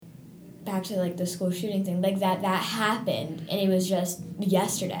back to like the school shooting thing, like that happened, and it was just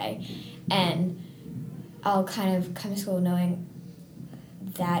yesterday, and I'll kind of come to school knowing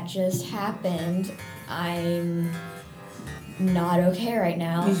that just happened. I'm not okay right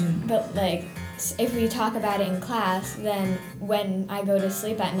now. But like, if we talk about it in class, then when I go to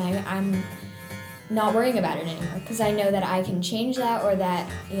sleep at night, I'm not worrying about it anymore, because I know that I can change that, or that,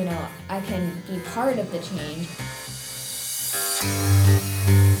 you know, I can be part of the change.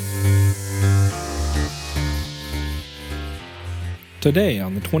 Today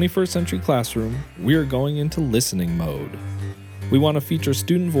on the 21st Century Classroom, we are going into listening mode. We want to feature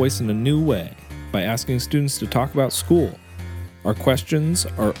student voice in a new way by asking students to talk about school. Our questions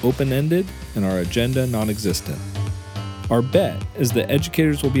are open-ended and our agenda non-existent. Our bet is that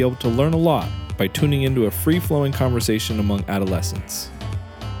educators will be able to learn a lot by tuning into a free-flowing conversation among adolescents.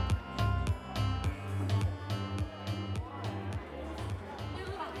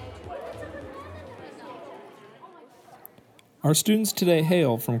 Our students today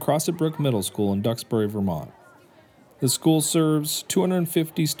hail from Crossett Brook Middle School in Duxbury, Vermont. The school serves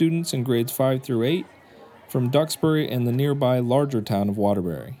 250 students in grades 5 through 8 from Duxbury and the nearby larger town of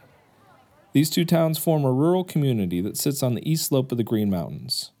Waterbury. These two towns form a rural community that sits on the east slope of the Green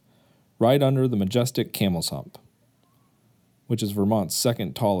Mountains, right under the majestic Camel's Hump, which is Vermont's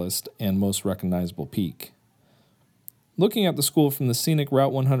second tallest and most recognizable peak. Looking at the school from the scenic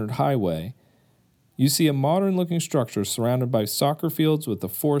Route 100 highway, you see a modern-looking structure surrounded by soccer fields with a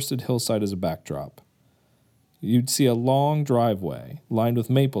forested hillside as a backdrop. You'd see a long driveway lined with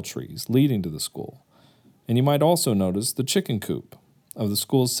maple trees leading to the school, and you might also notice the chicken coop of the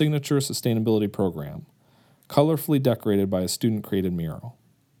school's signature sustainability program, colorfully decorated by a student-created mural.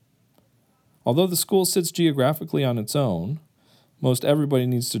 Although the school sits geographically on its own, most everybody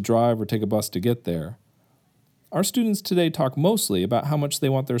needs to drive or take a bus to get there. Our students today talk mostly about how much they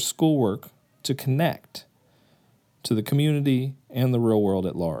want their schoolwork to connect to the community and the real world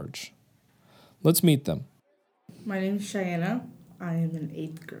at large. Let's meet them. My name is Cheyenne. I am in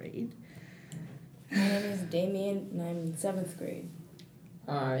 8th grade. My name is Damien, and I'm in 7th grade.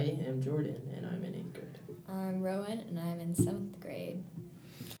 I am Jordan, and I'm in 8th grade. I'm Rowan, and I'm in 7th grade.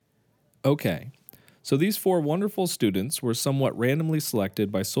 Okay, so these four wonderful students were somewhat randomly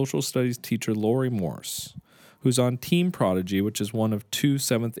selected by social studies teacher Lori Morse, who's on Team Prodigy, which is one of two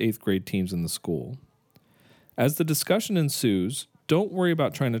 7th, 8th grade teams in the school. As the discussion ensues, don't worry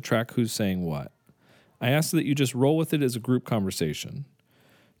about trying to track who's saying what. I ask that you just roll with it as a group conversation.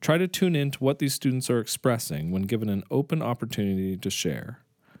 Try to tune in to what these students are expressing when given an open opportunity to share.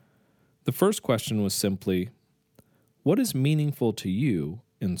 The first question was simply, what is meaningful to you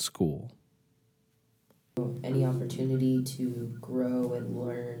in school? Any opportunity to grow and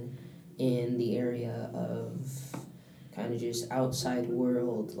learn in the area of kind of just outside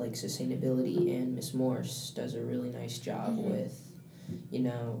world, like sustainability, and Miss Morse does a really nice job with,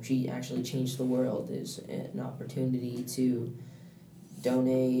 she actually changed the world, is an opportunity to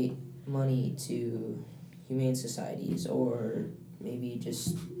donate money to humane societies, or maybe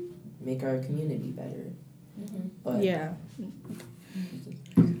just make our community better. But yeah.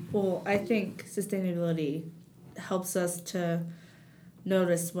 Well, I think sustainability helps us to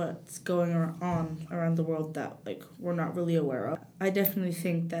notice what's going on around the world that we're not really aware of. I definitely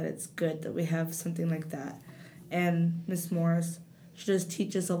think that it's good that we have something like that. And Miss Morris, she just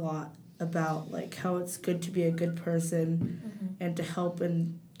teaches a lot about how it's good to be a good person and to help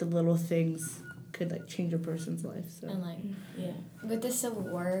in the little things could change a person's life. So. And with the Civil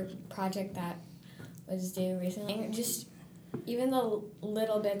War project that was due recently, just even the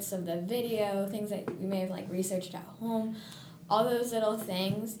little bits of the video, things that you may have researched at home, all those little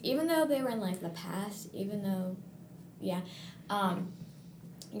things, even though they were in the past, even though, you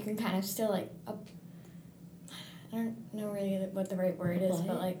can kind of still I don't know really what the right word is,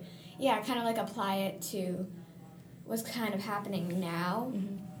 but kind of apply it to what's kind of happening now,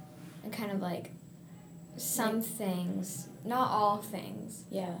 and kind of some things, not all things.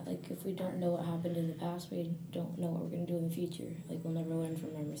 Yeah, if we don't know what happened in the past, we don't know what we're going to do in the future. We'll never learn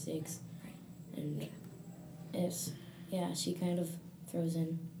from our mistakes. Right. And she kind of throws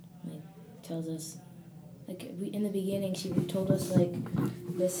in, tells us, in the beginning, she told us,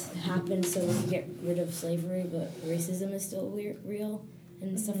 this happened so we could get rid of slavery, but racism is still real,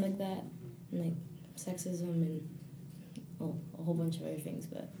 and stuff like that, and, sexism, and, a whole bunch of other things,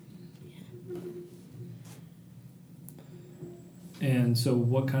 but, yeah. And so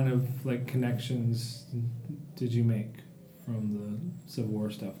what kind of connections did you make from the Civil War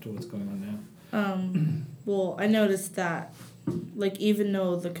stuff to what's going on now? Well, I noticed that, like, even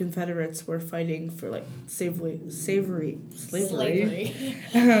though the Confederates were fighting for, like, slavery,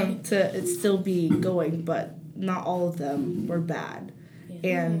 to it still be going, but not all of them were bad.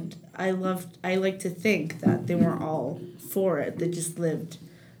 Yeah. And I like to think that they weren't all for it. They just lived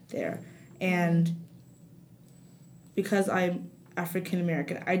there. And because I'm African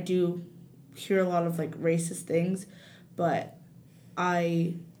American, I do hear a lot of, like, racist things, but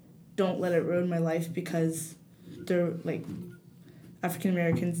I don't let it ruin my life because they're, like, African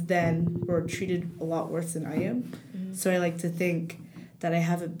Americans then were treated a lot worse than I am. Mhm. So I like to think that I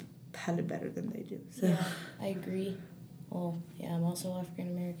haven't had it better than they do. So. Yeah, I agree. Well, yeah, I'm also African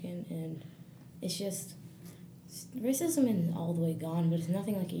American, and it's just racism isn't all the way gone, but it's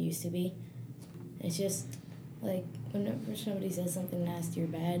nothing like it used to be. It's just like whenever somebody says something nasty or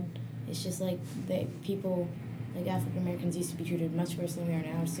bad, it's just like people, like African Americans, used to be treated much worse than we are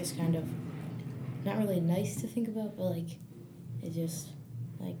now. It's just kind of not really nice to think about, but like it just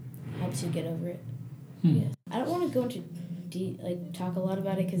like helps you get over it. Yeah, I don't want to go into talk a lot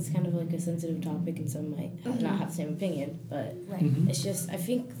about it because it's kind of like a sensitive topic, and some might not have the same opinion. But it's just I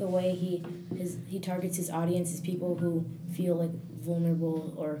think the way he targets his audience is people who feel like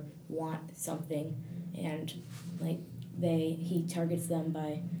vulnerable or want something, and like he targets them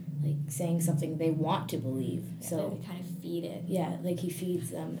by like saying something they want to believe. So they kind of feed it. Yeah, like he feeds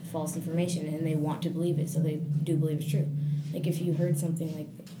them false information, and they want to believe it, so they do believe it's true. Like if you heard something like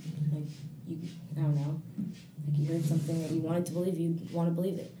you, I don't know, like you heard something that you wanted to believe, you want to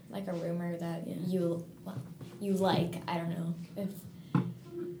believe it. Like a rumor that you like. I don't know if.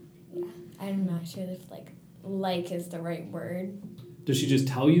 Yeah, I'm not sure if like is the right word. Does she just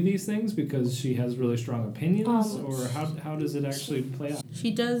tell you these things because she has really strong opinions, or how does it actually play out?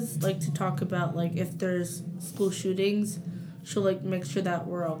 She does like to talk about, like, if there's school shootings, she'll, like, make sure that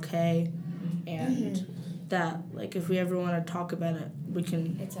we're okay, and that, like, if we ever want to talk about it, we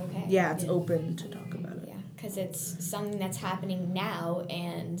can. It's okay. Yeah, it's open to talk about it. Yeah, because it's something that's happening now,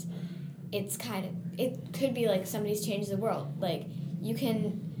 and it could be like somebody's changed the world. Like, you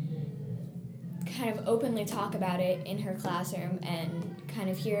can kind of openly talk about it in her classroom and kind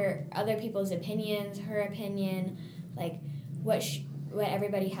of hear other people's opinions, her opinion, like what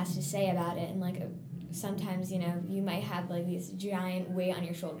everybody has to say about it, and like sometimes you might have like these giant weight on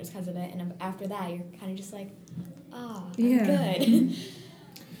your shoulders because of it, and after that you're kind of just like, I'm good.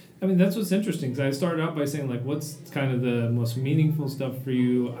 I mean, that's what's interesting, because I started out by saying, like, what's kind of the most meaningful stuff for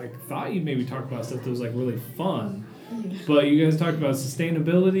you? I thought you'd maybe talk about stuff that was, like, really fun, but you guys talked about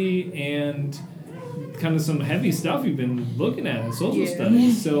sustainability and kind of some heavy stuff you've been looking at in social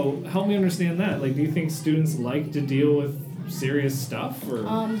studies. So help me understand that. Like, do you think students like to deal with serious stuff? Or?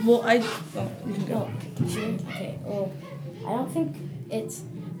 Well, you can go. Sure. Okay. Well, I don't think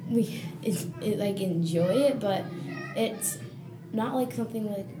like enjoy it, but it's not like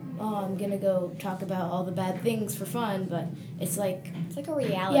something like, I'm gonna go talk about all the bad things for fun, but it's like a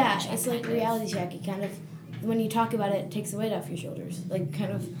reality check. Yeah, it's like a reality check. It kind of, when you talk about it, takes the weight off your shoulders. Like,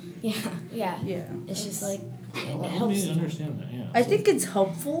 kind of, yeah. It's just like, it helps. Me understand that, yeah. I think it's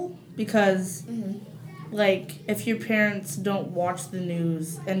helpful because, like, if your parents don't watch the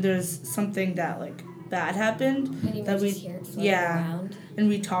news and there's something that, like, bad happened, and that we hear it floating around. And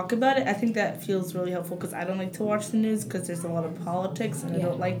we talk about it, I think that feels really helpful because I don't like to watch the news because there's a lot of politics, and I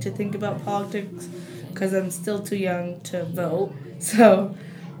don't like to think about politics because I'm still too young to vote. So,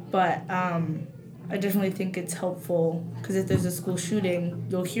 but I definitely think it's helpful because if there's a school shooting,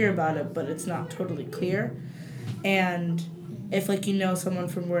 you'll hear about it, but it's not totally clear. And if, like, someone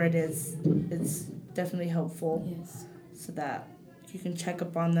from where it is, it's definitely helpful. Yes. So that you can check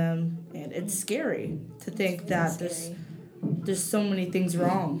up on them. And it's scary to think that there's so many things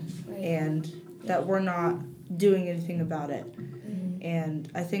wrong, and that we're not doing anything about it.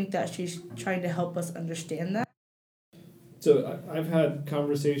 And I think that she's trying to help us understand that. So I've had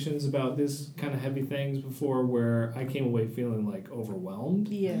conversations about this kind of heavy things before where I came away feeling like overwhelmed.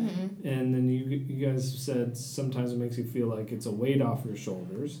 Yeah. And then you guys said sometimes it makes you feel like it's a weight off your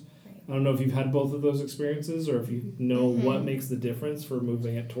shoulders. Right. I don't know if you've had both of those experiences, or if you know what makes the difference for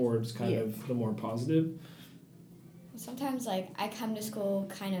moving it towards kind of the more positive. Sometimes, like, I come to school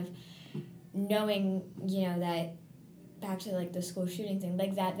kind of knowing, that back to, like, the school shooting thing,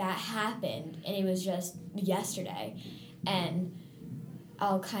 like, that happened, and it was just yesterday. And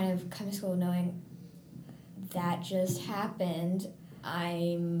I'll kind of come to school knowing that just happened.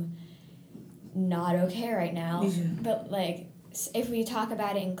 I'm not okay right now. But, like, if we talk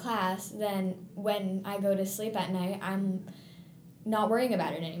about it in class, then when I go to sleep at night, I'm not worrying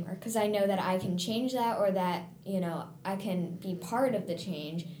about it anymore because I know that I can change that, or that, I can be part of the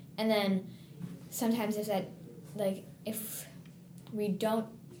change. And then sometimes if that, like, if we don't,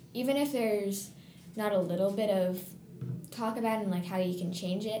 even if there's not a little bit of talk about it and, like, how you can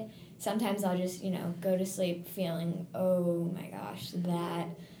change it, sometimes I'll just, go to sleep feeling, oh my gosh, that,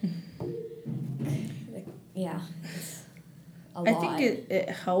 yeah, it's a lot. I think it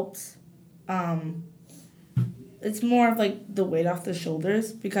helps. It's more of, like, the weight off the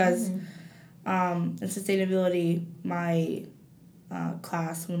shoulders because in sustainability, my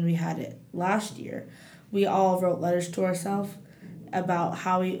class, when we had it last year, we all wrote letters to ourselves about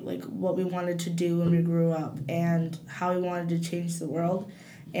how what we wanted to do when we grew up and how we wanted to change the world.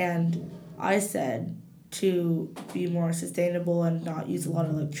 And I said to be more sustainable and not use a lot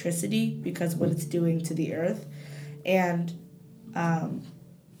of electricity because what it's doing to the earth. And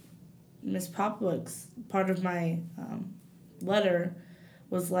Miss Popwick's part of my letter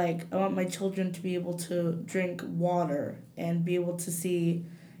was like, I want my children to be able to drink water and be able to see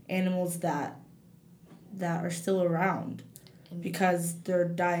animals that are still around because they're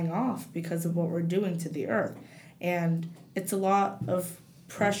dying off because of what we're doing to the earth. And it's a lot of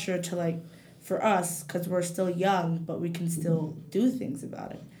pressure to for us because we're still young, but we can still do things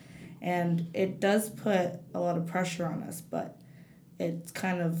about it. And it does put a lot of pressure on us, but it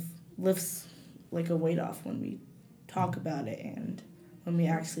kind of lifts a weight off when we talk about it and when we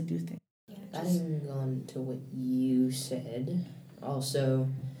actually do things. Adding on to what you said, also,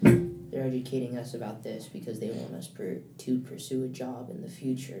 they're educating us about this because they want us to pursue a job in the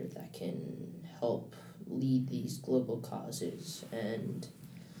future that can help lead these global causes and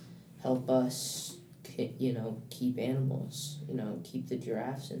help us, keep animals, keep the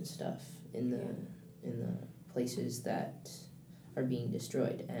giraffes and stuff in the places that are being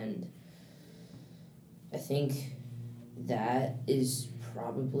destroyed. And I think that is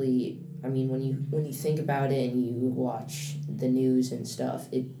probably, when you think about it and you watch the news and stuff,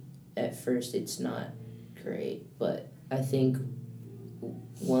 at first it's not great, but I think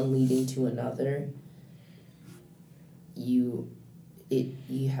one leading to another, you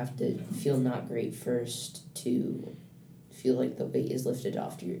have to feel not great first to feel like the weight is lifted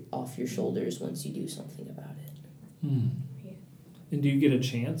off your shoulders once you do something about it. And do you get a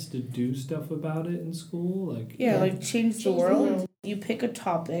chance to do stuff about it in school? Change the world. You pick a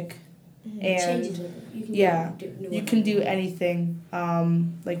topic, and you can do anything.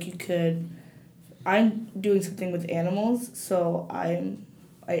 You could. I'm doing something with animals, so I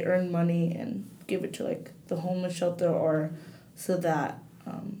earn money and give it to the homeless shelter, or so that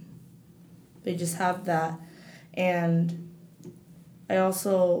they just have that, and I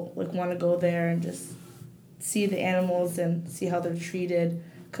also want to go there and just see the animals and see how they're treated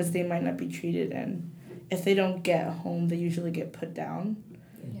because they might not be treated, and if they don't get a home, they usually get put down.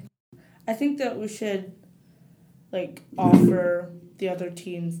 Yeah. I think that we should offer the other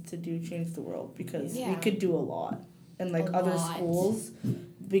teams to do Change the World because we could do a lot. And other schools,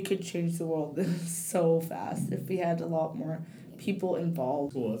 we could change the world so fast if we had a lot more people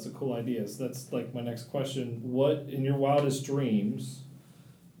involved. Cool, that's a cool idea. So that's my next question. What, in your wildest dreams,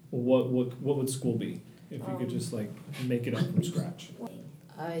 what would school be? If you could just make it up from scratch.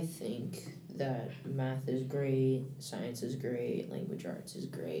 I think that math is great, science is great, language arts is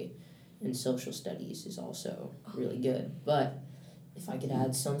great, and social studies is also really good. But if I could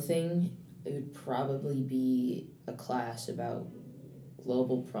add something, it would probably be a class about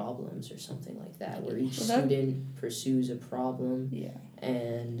global problems or something like that, where each student pursues a problem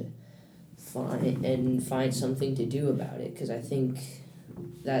and find something to do about it. Because I think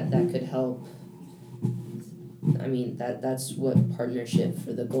that could help. That's what partnership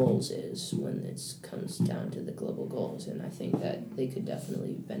for the goals is when it comes down to the global goals, and I think that they could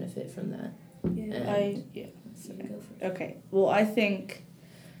definitely benefit from that. Okay. Well, I think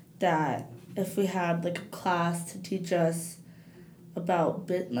that if we had a class to teach us about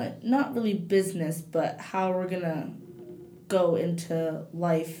not really business, but how we're gonna go into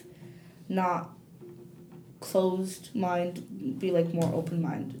life, not closed mind, be more open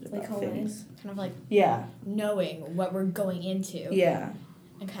minded about things. Kind of yeah, knowing what we're going into. Yeah.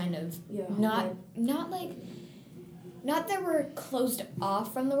 And kind of not that we're closed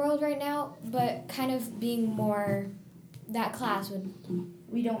off from the world right now, but kind of being more. That class would,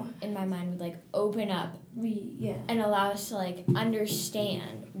 in my mind, would open up. And allow us to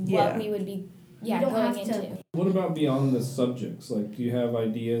understand what we would be going into. What about beyond the subjects? Do you have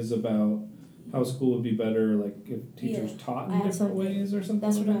ideas about how school would be better, if teachers taught in different ways or something?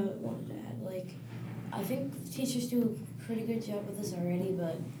 That's what I wanted to add. I think teachers do a pretty good job with this already,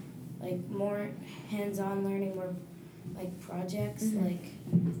 but more hands-on learning, more projects.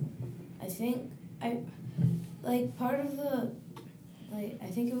 I think part of the I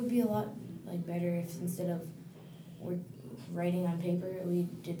think it would be a lot like better if instead of we're writing on paper, we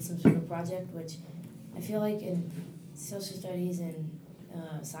did some sort of project, which I feel like in social studies and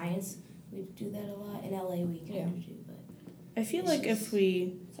science, we do that a lot. In LA, we kind of do, but I feel It's like just- if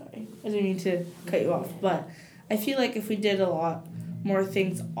we, sorry, I didn't mean to cut you off, but I feel like if we did a lot more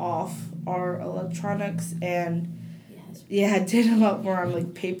things off our electronics and did a lot more on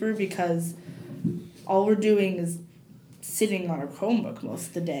like paper, because all we're doing is sitting on our Chromebook most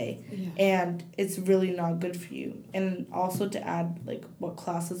of the day, and it's really not good for you. And also to add like what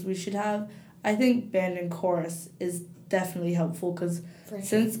classes we should have, I think band and chorus is definitely helpful, because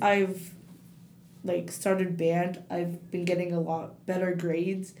since I've like started band, I've been getting a lot better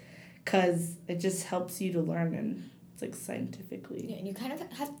grades, because it just helps you to learn, and it's like scientifically. Yeah, and you kind of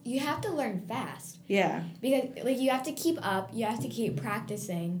have to learn fast. Yeah. Because like you have to keep up, you have to keep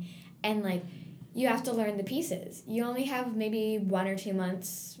practicing, and like you have to learn the pieces. You only have maybe 1 or 2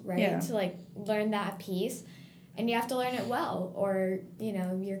 months, right, Yeah. to like learn that piece, and you have to learn it well, or you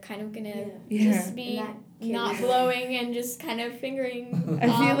know you're kind of gonna just be And that not carries blowing and just kind of fingering. I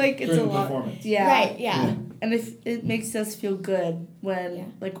feel off. like it's a During the lot. performance. Yeah. Right. Yeah. And if it makes us feel good when Yeah.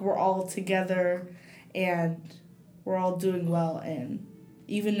 like we're all together and we're all doing well, and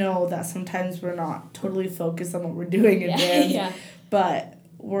even though that sometimes we're not totally focused on what we're doing in Yeah. band, Yeah. but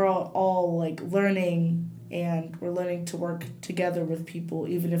we're all like learning, and we're learning to work together with people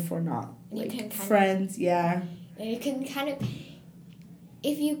even if we're not You can like kind of- friends. Yeah. And you can kind of,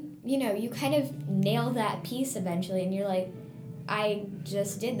 if you kind of nail that piece eventually, and you're like, I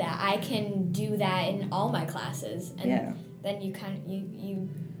just did that. I can do that in all my classes, and Yeah. then you kind of you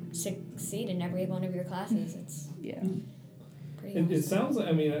succeed in every one of your classes. It's Yeah. pretty. It awesome. sounds like,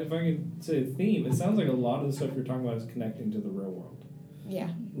 I mean, if I can say a theme, it sounds like a lot of the stuff you're talking about is connecting to the real world. Yeah.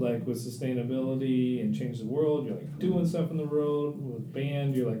 Like with sustainability and change the world, you're like doing stuff in the world. With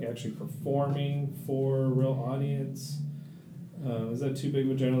band, you're like actually performing for a real audience. Is that too big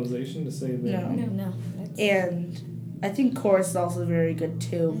of a generalization to say that? No. No. That's, And I think chorus is also very good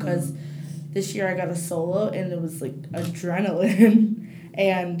too, because this year I got a solo and it was like adrenaline,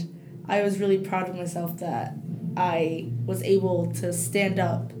 and I was really proud of myself that I was able to stand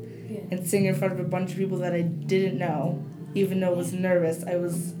up and sing in front of a bunch of people that I didn't know. Even though I was nervous, I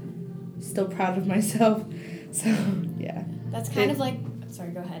was still proud of myself. So yeah, that's kind of like.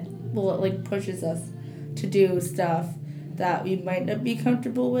 Sorry. Go ahead. well, it like pushes us to do stuff that we might not be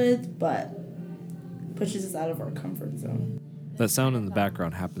comfortable with, but pushes us out of our comfort zone. That sound in the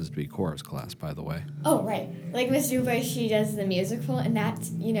background happens to be chorus class, by the way. Oh, right. Like Miss Dubois, she does the musical, and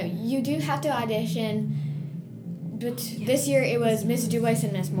that's, you do have to audition. But this year it was Miss Dubois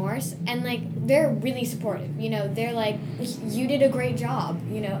and Miss Morse, and like they're really supportive. They're like, you did a great job.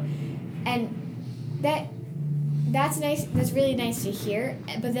 And that's nice. That's really nice to hear.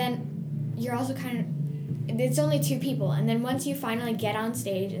 But then you're also kind of, it's only 2 people, and then once you finally get on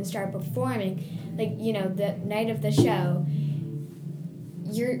stage and start performing, like the night of the show,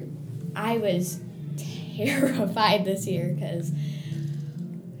 I was terrified this year because I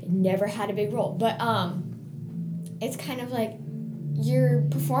never had a big role, but it's kind of like you're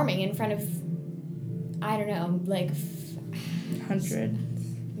performing in front of, I don't know, like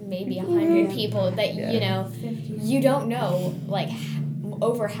 100. maybe 100 people that Yeah. you don't know, like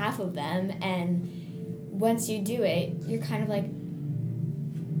over half of them, and once you do it, you're kind of like,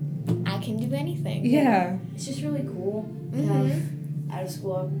 I can do anything. Yeah. It's just really cool to Mhm. have out of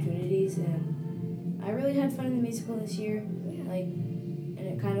school opportunities, and I really had fun in the musical this year. Like, and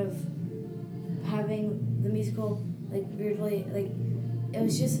it kind of having the musical, like, weirdly, like, it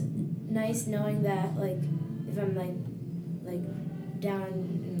was just nice knowing that, like, if I'm like down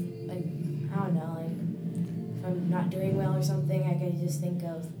and, like, I don't know, like if I'm not doing well or something, I could just think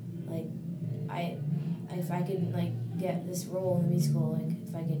of like if I could like get this role in the musical, like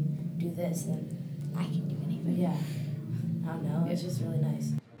if I could do this, then I can do anything. yeah. I don't know, it's just really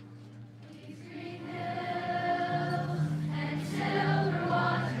nice.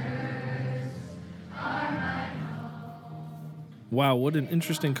 Wow, what an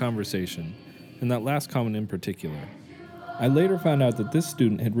interesting conversation, and that last comment in particular. I later found out that this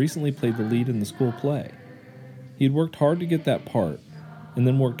student had recently played the lead in the school play. He had worked hard to get that part, and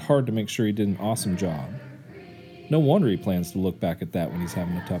then worked hard to make sure he did an awesome job. No wonder he plans to look back at that when he's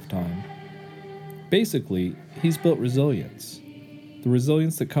having a tough time. Basically, he's built resilience. The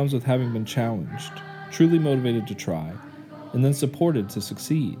resilience that comes with having been challenged, truly motivated to try, and then supported to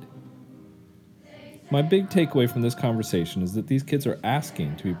succeed. My big takeaway from this conversation is that these kids are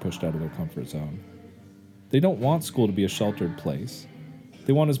asking to be pushed out of their comfort zone. They don't want school to be a sheltered place.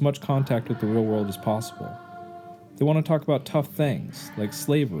 They want as much contact with the real world as possible. They want to talk about tough things like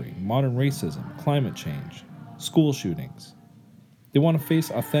slavery, modern racism, climate change, school shootings. They want to face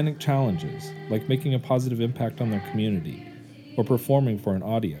authentic challenges like making a positive impact on their community or performing for an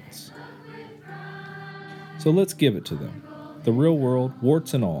audience. So let's give it to them. The real world,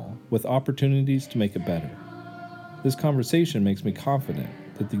 warts and all, with opportunities to make it better. This conversation makes me confident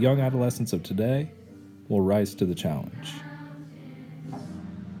that the young adolescents of today will rise to the challenge.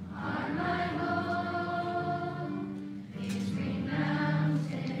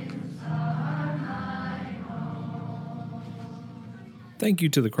 Thank you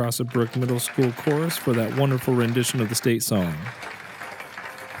to the Crossett Brook Middle School Chorus for that wonderful rendition of the state song.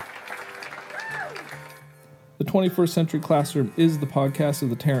 The 21st Century Classroom is the podcast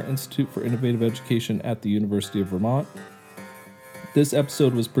of the Tarrant Institute for Innovative Education at the University of Vermont. This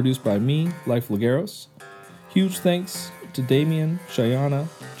episode was produced by me, Life Lagueros. Huge thanks to Damien, Cheyenne,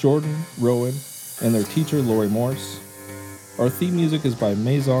 Jordan, Rowan, and their teacher, Lori Morse. Our theme music is by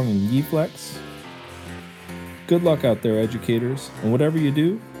Maison and Yeflex. Good luck out there, educators, and whatever you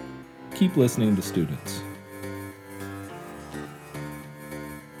do, keep listening to students.